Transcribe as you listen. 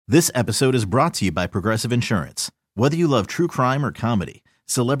This episode is brought to you by Progressive Insurance. Whether you love true crime or comedy,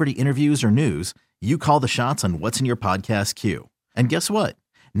 celebrity interviews or news, you call the shots on what's in your podcast queue. And guess what?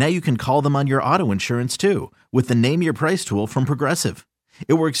 Now you can call them on your auto insurance too with the Name Your Price tool from Progressive.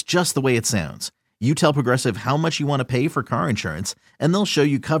 It works just the way it sounds. You tell Progressive how much you want to pay for car insurance, and they'll show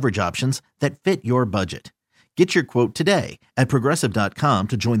you coverage options that fit your budget. Get your quote today at Progressive.com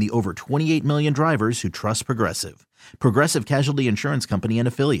to join the over 28 million drivers who trust Progressive. Progressive Casualty Insurance Company and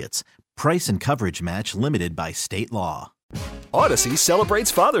Affiliates. Price and coverage match limited by state law. Odyssey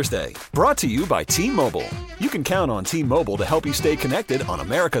celebrates Father's Day, brought to you by T-Mobile. You can count on T-Mobile to help you stay connected on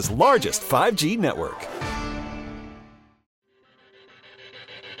America's largest 5G network.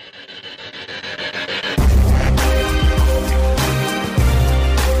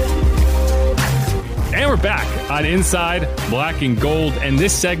 And we're back on Inside Black and Gold. And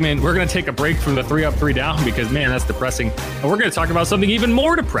this segment, we're going to take a break from the 3 up, 3 down because, man, that's depressing. And we're going to talk about something even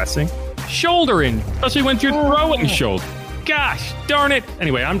more depressing, shouldering, especially when you're throwing shoulder. Gosh, darn it.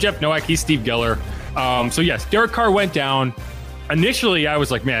 Anyway, I'm Jeff Nowak. He's Steve Geller. So, yes, Derek Carr went down. Initially, I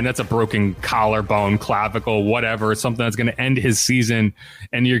was like, man, that's a broken collarbone, clavicle, whatever, something that's going to end his season.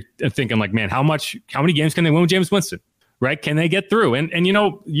 And you're thinking like, man, how many games can they win with Jameis Winston? Right? Can they get through? And you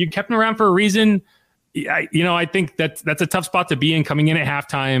know, you kept him around for a reason. I think that's a tough spot to be in coming in at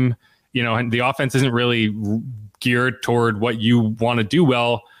halftime, and the offense isn't really geared toward what you want to do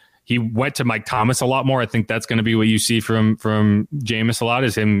well. He went to Mike Thomas a lot more. I think that's going to be what you see from Jameis a lot,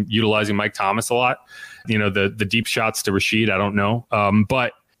 is him utilizing Mike Thomas a lot. The deep shots to Rashid, I don't know.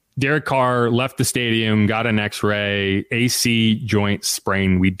 But Derek Carr left the stadium, got an X-ray, AC joint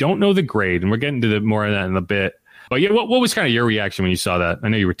sprain. We don't know the grade, and we're getting to more of that in a bit. But yeah, what was kind of your reaction when you saw that? I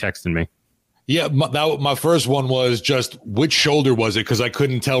know you were texting me. Yeah, my first one was just which shoulder was it? Because I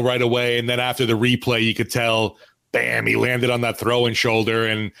couldn't tell right away. And then after the replay, you could tell, bam, he landed on that throwing shoulder,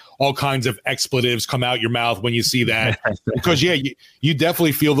 and all kinds of expletives come out your mouth when you see that. Because, yeah, you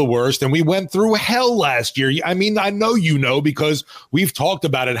definitely feel the worst. And we went through hell last year. I mean, I know because we've talked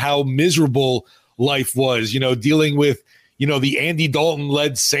about it, how miserable life was, dealing with, the Andy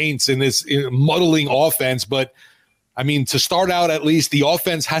Dalton-led Saints in this muddling offense. But I mean, to start out, at least the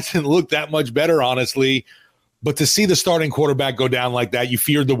offense hasn't looked that much better, honestly. But to see the starting quarterback go down like that, you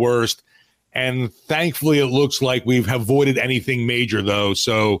feared the worst. And thankfully, it looks like we've avoided anything major, though.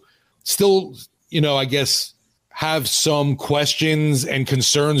 So still, I guess, have some questions and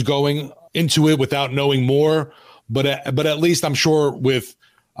concerns going into it without knowing more. But at least I'm sure with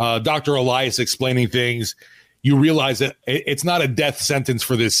Dr. Elias explaining things, you realize that it's not a death sentence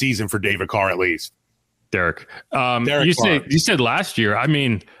for this season for David Carr, at least. Derek, you said last year. I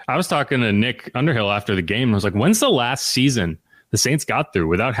mean, I was talking to Nick Underhill after the game. And I was like, when's the last season the Saints got through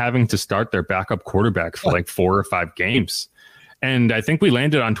without having to start their backup quarterback for like 4 or 5 games? And I think we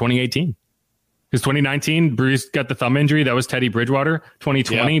landed on 2018. Because 2019, Brees got the thumb injury. That was Teddy Bridgewater.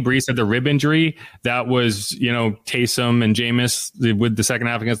 2020, Brees had the rib injury. That was, Taysom and Jameis with the second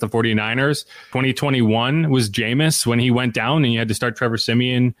half against the 49ers. 2021 was Jameis when he went down and you had to start Trevor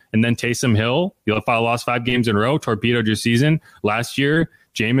Siemian and then Taysom Hill. You lost 5 games in a row, torpedoed your season. Last year,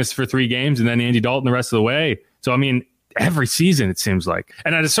 Jameis for 3 games and then Andy Dalton the rest of the way. So, I mean, every season it seems like.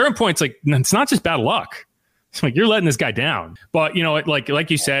 And at a certain point, it's not just bad luck. It's like you're letting this guy down. But,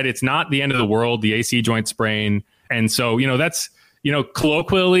 like you said, it's not the end of the world, the AC joint sprain. And so, that's,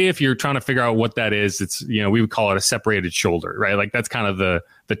 colloquially, if you're trying to figure out what that is, it's, we would call it a separated shoulder, right? Like that's kind of the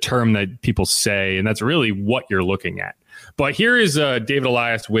term that people say. And that's really what you're looking at. But here is David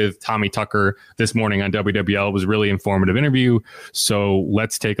Elias with Tommy Tucker this morning on WWL. It was a really informative interview. So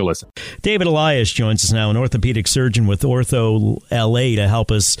let's take a listen. David Elias joins us now, an orthopedic surgeon with Ortho LA, to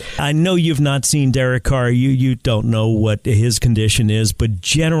help us. I know you've not seen Derek Carr. You don't know what his condition is, but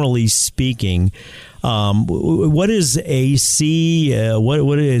generally speaking, what is AC?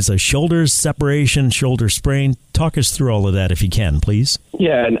 What is a shoulder separation, shoulder sprain? Talk us through all of that if you can, please.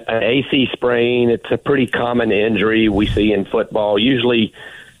 Yeah, an AC sprain, it's a pretty common injury we see in football, usually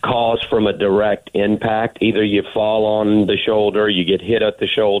caused from a direct impact. Either you fall on the shoulder, you get hit at the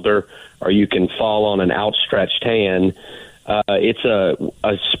shoulder, or you can fall on an outstretched hand. It's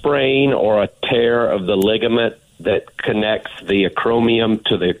a sprain or a tear of the ligament that connects the acromion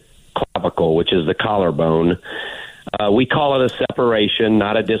to the clavicle, which is the collarbone. We call it a separation,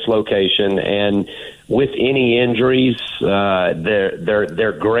 not a dislocation. And with any injuries,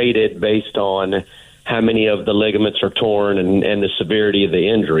 they're graded based on how many of the ligaments are torn and the severity of the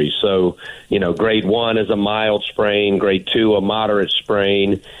injury. So, grade 1 is a mild sprain, grade 2 a moderate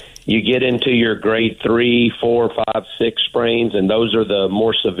sprain, you get into your grade 3, 4, 5, 6 sprains, and those are the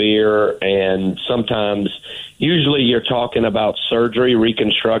more severe. And sometimes, usually you're talking about surgery,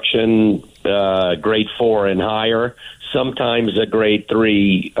 reconstruction, grade 4 and higher. Sometimes a grade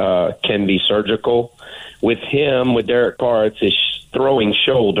 3 can be surgical. With Derek Carr, it's his throwing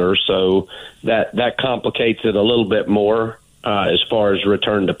shoulder, so that complicates it a little bit more as far as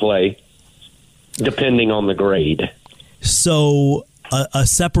return to play, depending on the grade. So a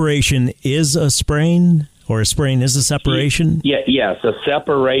separation is a sprain, or a sprain is a separation? Yes, a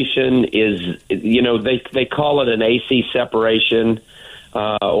separation is, they call it an AC separation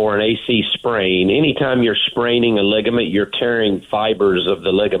or an AC sprain. Anytime you're spraining a ligament, you're tearing fibers of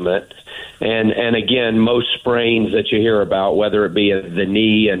the ligament. And again, most sprains that you hear about, whether it be the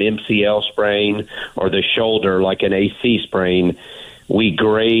knee, an MCL sprain, or the shoulder, like an AC sprain, we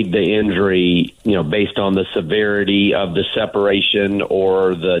grade the injury, based on the severity of the separation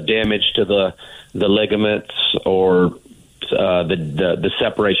or the damage to the ligaments or the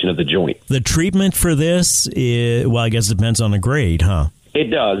separation of the joint. The treatment for this I guess it depends on the grade, huh? It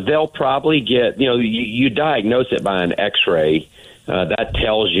does. They'll probably get, you diagnose it by an X-ray. That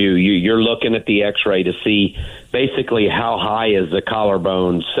tells you're looking at the X-ray to see basically how high is the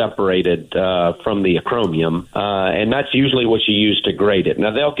collarbone separated from the acromion, and that's usually what you use to grade it.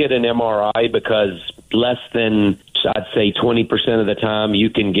 Now, they'll get an MRI because less than, I'd say, 20% of the time you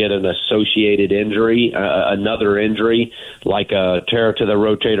can get an associated injury, another injury, like a tear to the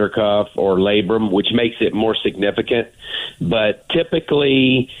rotator cuff or labrum, which makes it more significant. But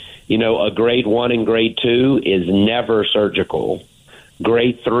typically, a grade 1 and grade 2 is never surgical.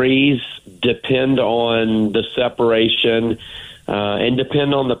 Grade 3s depend on the separation and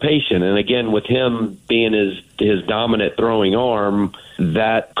depend on the patient. And again, with him being his dominant throwing arm,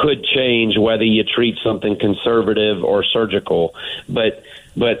 that could change whether you treat something conservative or surgical. But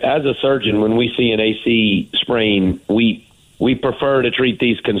as a surgeon, when we see an AC sprain, we prefer to treat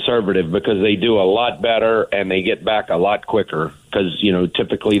these conservative because they do a lot better and they get back a lot quicker because,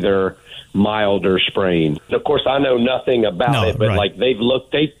 typically they're milder sprain. Of course, I know nothing about it, but right. Like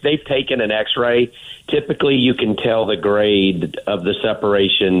they've taken an X-ray. Typically, you can tell the grade of the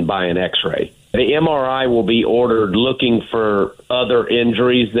separation by an X-ray. The MRI will be ordered looking for other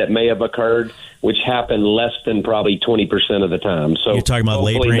injuries that may have occurred, which happen less than probably 20% of the time. So you're talking about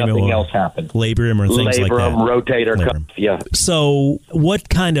labrum, nothing else happened. Labrum or things like that. Rotator cuff, yeah. So what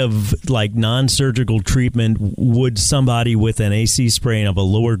kind of non-surgical treatment would somebody with an AC sprain of a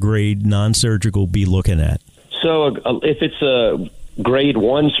lower grade non-surgical be looking at? So if it's a grade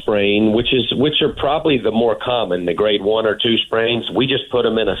 1 sprain, which are probably the more common, the grade 1 or 2 sprains, we just put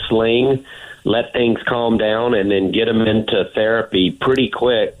them in a sling, let things calm down, and then get them into therapy pretty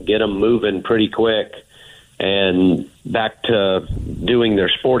quick, get them moving pretty quick, and back to doing their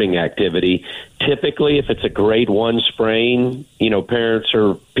sporting activity. Typically, if it's a grade 1 sprain, parents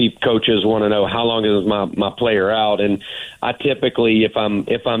or coaches want to know how long is my player out. And I typically, if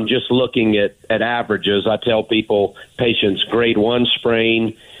I'm just looking at averages, I tell patients, grade 1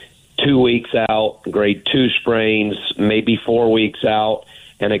 sprain, 2 weeks out, grade 2 sprains, maybe 4 weeks out,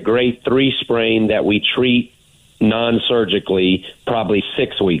 and a grade 3 sprain that we treat non-surgically, probably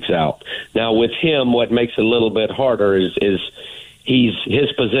 6 weeks out. Now, with him, what makes it a little bit harder is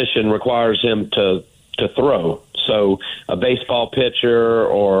his position requires him to throw. So a baseball pitcher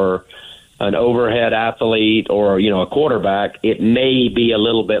or an overhead athlete or, a quarterback, it may be a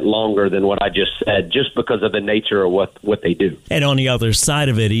little bit longer than what I just said, just because of the nature of what they do. And on the other side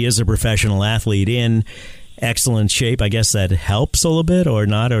of it, he is a professional athlete in excellent shape. I guess that helps a little bit, or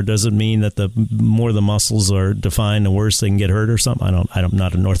not, or does it mean that the more the muscles are defined, the worse they can get hurt or something? I'm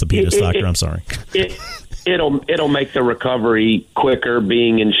not an orthopedist doctor. I'm sorry. It'll make the recovery quicker,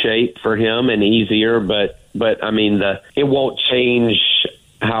 being in shape for him, and easier. But I mean, it won't change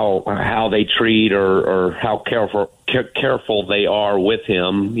how they treat or how careful they are with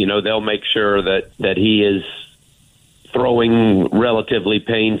him. They'll make sure that he is throwing relatively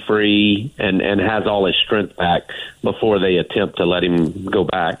pain-free and has all his strength back before they attempt to let him go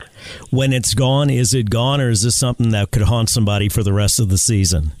back. When it's gone, is it gone, or is this something that could haunt somebody for the rest of the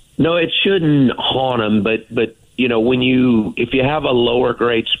season? No, it shouldn't haunt him, but if you have a lower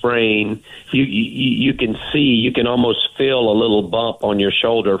grade sprain, you can almost feel a little bump on your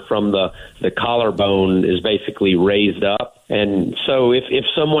shoulder from the collarbone is basically raised up. And so if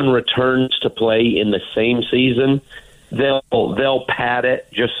someone returns to play in the same season, they'll pad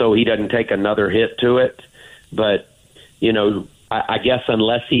it just so he doesn't take another hit to it. But, I guess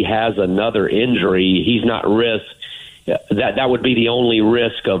unless he has another injury, he's not risk. That would be the only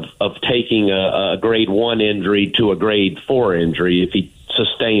risk of taking a grade 1 injury to a grade 4 injury. If he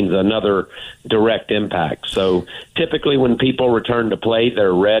sustains another direct impact. So typically when people return to play,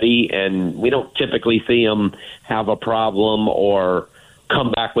 they're ready, and we don't typically see them have a problem or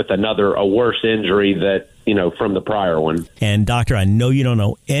come back with a worse injury that, from the prior one. And doctor, I know you don't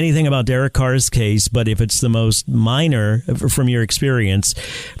know anything about Derek Carr's case, but if it's the most minor, from your experience,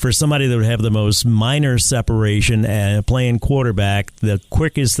 for somebody that would have the most minor separation and playing quarterback, the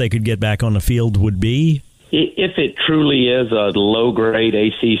quickest they could get back on the field would be? If it truly is a low-grade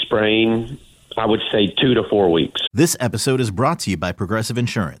AC sprain, I would say 2 to 4 weeks. This episode is brought to you by Progressive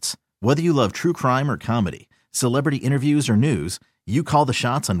Insurance. Whether you love true crime or comedy, celebrity interviews or news, you call the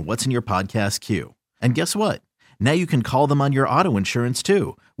shots on what's in your podcast queue. And guess what? Now you can call them on your auto insurance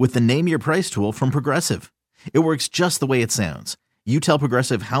too with the Name Your Price tool from Progressive. It works just the way it sounds. You tell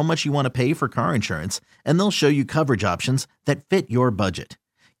Progressive how much you want to pay for car insurance, and they'll show you coverage options that fit your budget.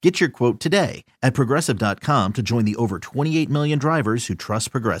 Get your quote today at Progressive.com to join the over 28 million drivers who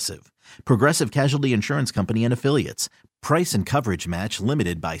trust Progressive. Progressive Casualty Insurance Company and Affiliates. Price and coverage match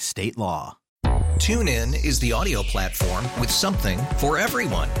limited by state law. TuneIn is the audio platform with something for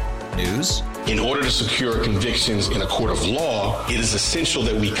everyone. News. In order to secure convictions in a court of law, it is essential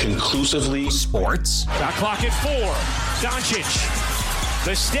that we conclusively. Sports. Got clock at 4. Doncic.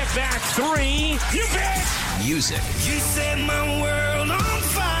 The step back 3. You bet. Music. You set my world on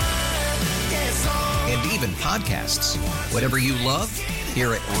fire. Yes, and even podcasts. Whatever you love,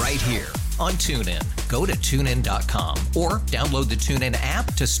 hear it right here on TuneIn. Go to TuneIn.com or download the TuneIn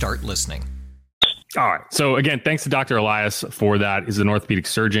app to start listening. All right. So again, thanks to Dr. Elias for that. He's an orthopedic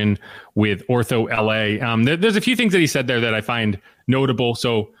surgeon with Ortho LA. There's a few things that he said there that I find notable.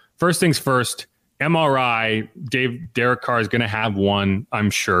 So first things first, MRI, Derek Carr is going to have one, I'm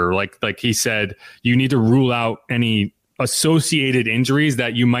sure. Like he said, you need to rule out any associated injuries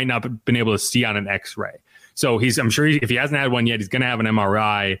that you might not have been able to see on an X-ray. So I'm sure if he hasn't had one yet, he's going to have an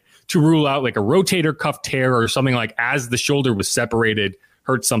MRI to rule out like a rotator cuff tear or something like as the shoulder was separated,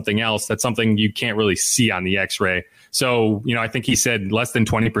 hurt something else. That's something you can't really see on the X-ray. So, I think he said less than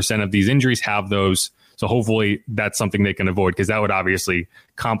 20% of these injuries have those. So hopefully that's something they can avoid, because that would obviously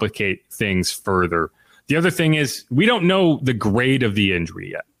complicate things further. The other thing is we don't know the grade of the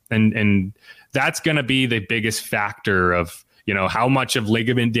injury yet. And that's going to be the biggest factor of, how much of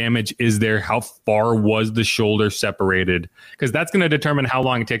ligament damage is there? How far was the shoulder separated? Because that's going to determine how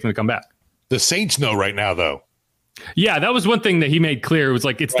long it takes them to come back. The Saints know right now, though. Yeah, that was one thing that he made clear. It was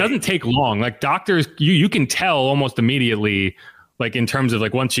like, it doesn't take long. Like doctors, you can tell almost immediately, like in terms of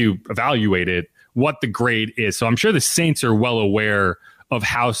like once you evaluate it, what the grade is. So I'm sure the Saints are well aware of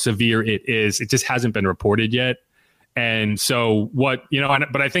how severe it is. It just hasn't been reported yet. And so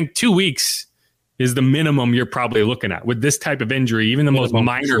but I think 2 weeks is the minimum you're probably looking at with this type of injury, even the most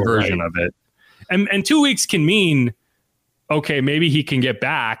minor version of it. And 2 weeks can mean, okay, maybe he can get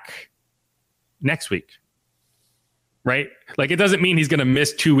back next week. Right? Like it doesn't mean he's going to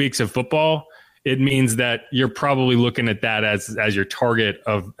miss 2 weeks of football. It means that you're probably looking at that as your target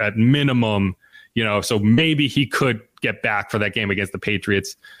of at minimum, so maybe he could get back for that game against the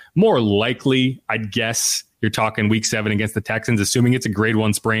Patriots. More likely, I'd guess you're talking week 7 against the Texans, assuming it's a grade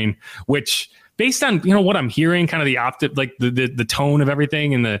 1 sprain, which based on, what I'm hearing, kind of the tone of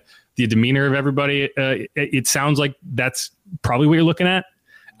everything and the demeanor of everybody, it sounds like that's probably what you're looking at.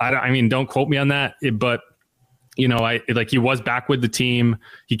 I mean, don't quote me on that, but he was back with the team.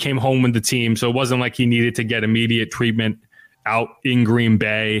 He came home with the team. So it wasn't like he needed to get immediate treatment out in Green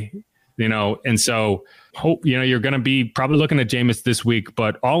Bay, and so hope, you're going to be probably looking at Jameis this week,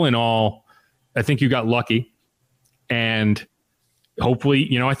 but all in all, I think you got lucky, and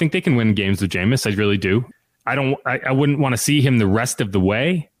hopefully, I think they can win games with Jameis. I really do. I wouldn't want to see him the rest of the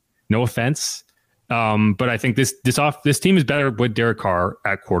way. No offense. But I think this team is better with Derek Carr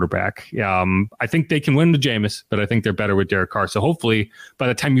at quarterback. I think they can win with Jameis, but I think they're better with Derek Carr. So hopefully by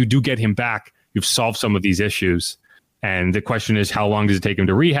the time you do get him back, you've solved some of these issues. And the question is, how long does it take him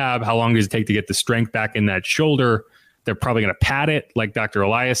to rehab? How long does it take to get the strength back in that shoulder? They're probably going to pad it, like Dr.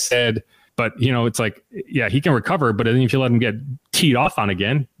 Elias said. But, it's like, yeah, he can recover. But then if you let him get teed off on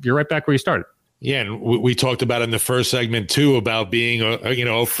again, you're right back where you started. Yeah, and we talked about in the first segment too about being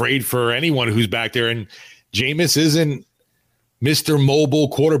afraid for anyone who's back there. And Jameis isn't Mr. Mobile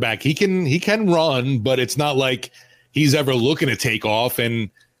quarterback. He can run, but it's not like he's ever looking to take off.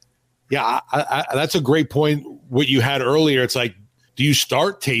 And yeah, I that's a great point. What you had earlier, it's like, do you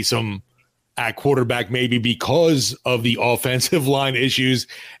start Taysom at quarterback maybe because of the offensive line issues,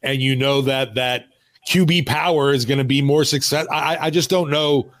 and that QB power is going to be more success? I just don't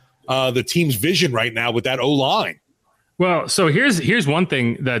know the team's vision right now with that O-line. Well, so here's one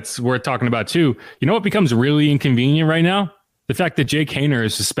thing that's worth talking about too. You know what becomes really inconvenient right now? The fact that Jake Haener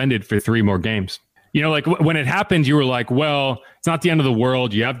is suspended for 3 more games. You know, like when it happened, you were like, well, it's not the end of the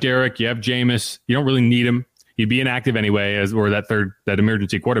world. You have Derek, you have Jameis. You don't really need him. He'd be inactive anyway, or that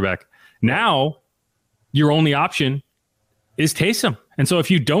emergency quarterback. Now, your only option is Taysom. And so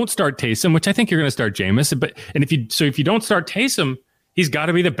if you don't start Taysom, which I think you're going to start Jameis, and if you don't start Taysom, he's got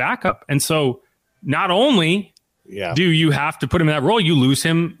to be the backup. And so not only do you have to put him in that role, you lose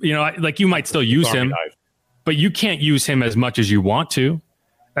him. You know, like you might still use him, but you can't use him as much as you want to.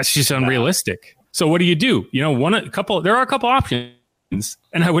 That's just unrealistic. So what do? You know, there are a couple options,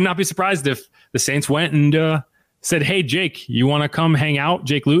 and I would not be surprised if the Saints went and said, "Hey, Jake, you want to come hang out?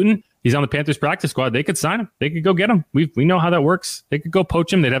 Jake Luton, he's on the Panthers practice squad. They could sign him. They could go get him. We know how that works. They could go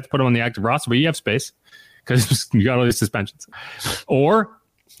poach him. They'd have to put him on the active roster, but you have space because you got all these suspensions." Or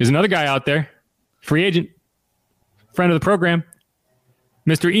there's another guy out there, free agent, friend of the program,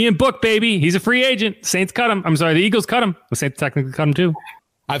 Mr. Ian Book, baby. He's a free agent. Saints cut him. I'm sorry, the Eagles cut him. The Saints technically cut him too.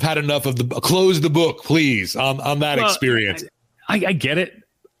 I've had enough of close the book, please, on that experience. I get it.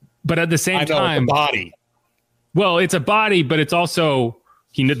 But at the same time, it's a body. Well, it's a body, but it's also,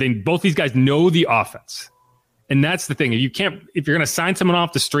 both these guys know the offense. And that's the thing. If you're going to sign someone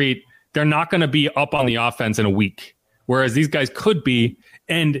off the street, they're not going to be up on the offense in a week. Whereas these guys could be.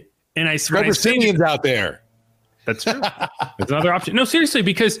 And I swear, Simeon's out there. That's true. That's another option. No, seriously,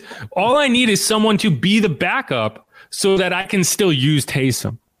 because all I need is someone to be the backup so that I can still use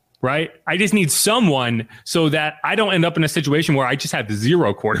Taysom, right? I just need someone so that I don't end up in a situation where I just have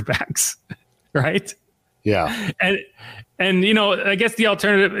 0 quarterbacks, right? Yeah. And you know, I guess the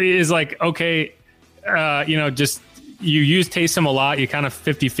alternative is like, okay, you know, just you use Taysom a lot, you kind of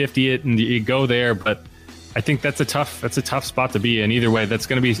 50-50 it and you go there, but I think that's a tough spot to be in. Either way, it's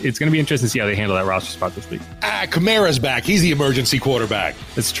going to be interesting to see how they handle that roster spot this week. Kamara's back. He's the emergency quarterback.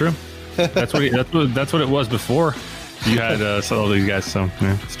 It's true. That's what it was before. You had all these guys, so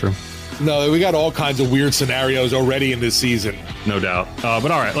yeah, it's true. No, we got all kinds of weird scenarios already in this season. No doubt.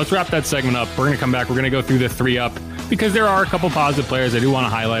 But all right, let's wrap that segment up. We're going to come back. We're going to go through the 3 up because there are a couple positive players. I do want to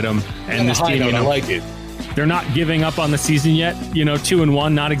highlight them. And this team, I like it. They're not giving up on the season yet. You know,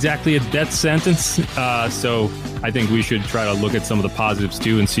 2-1, not exactly a death sentence. So I think we should try to look at some of the positives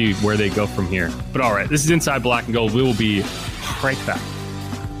too and see where they go from here. But all right, this is Inside Black and Gold. We will be right back.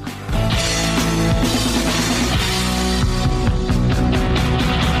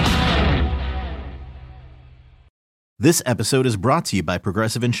 This episode is brought to you by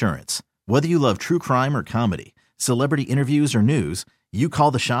Progressive Insurance. Whether you love true crime or comedy, celebrity interviews or news, you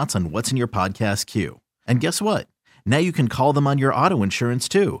call the shots on what's in your podcast queue. And guess what? Now you can call them on your auto insurance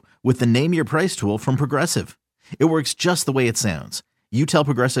too with the Name Your Price tool from Progressive. It works just the way it sounds. You tell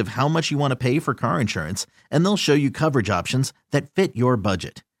Progressive how much you want to pay for car insurance, and they'll show you coverage options that fit your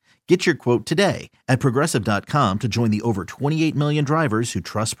budget. Get your quote today at Progressive.com to join the over 28 million drivers who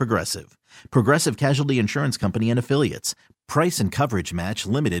trust Progressive. Progressive Casualty Insurance Company and Affiliates. Price and coverage match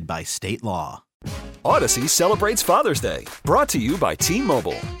limited by state law. Odyssey celebrates Father's Day, brought to you by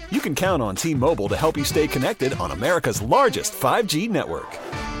T-Mobile. You can count on T-Mobile to help you stay connected on America's largest 5G network.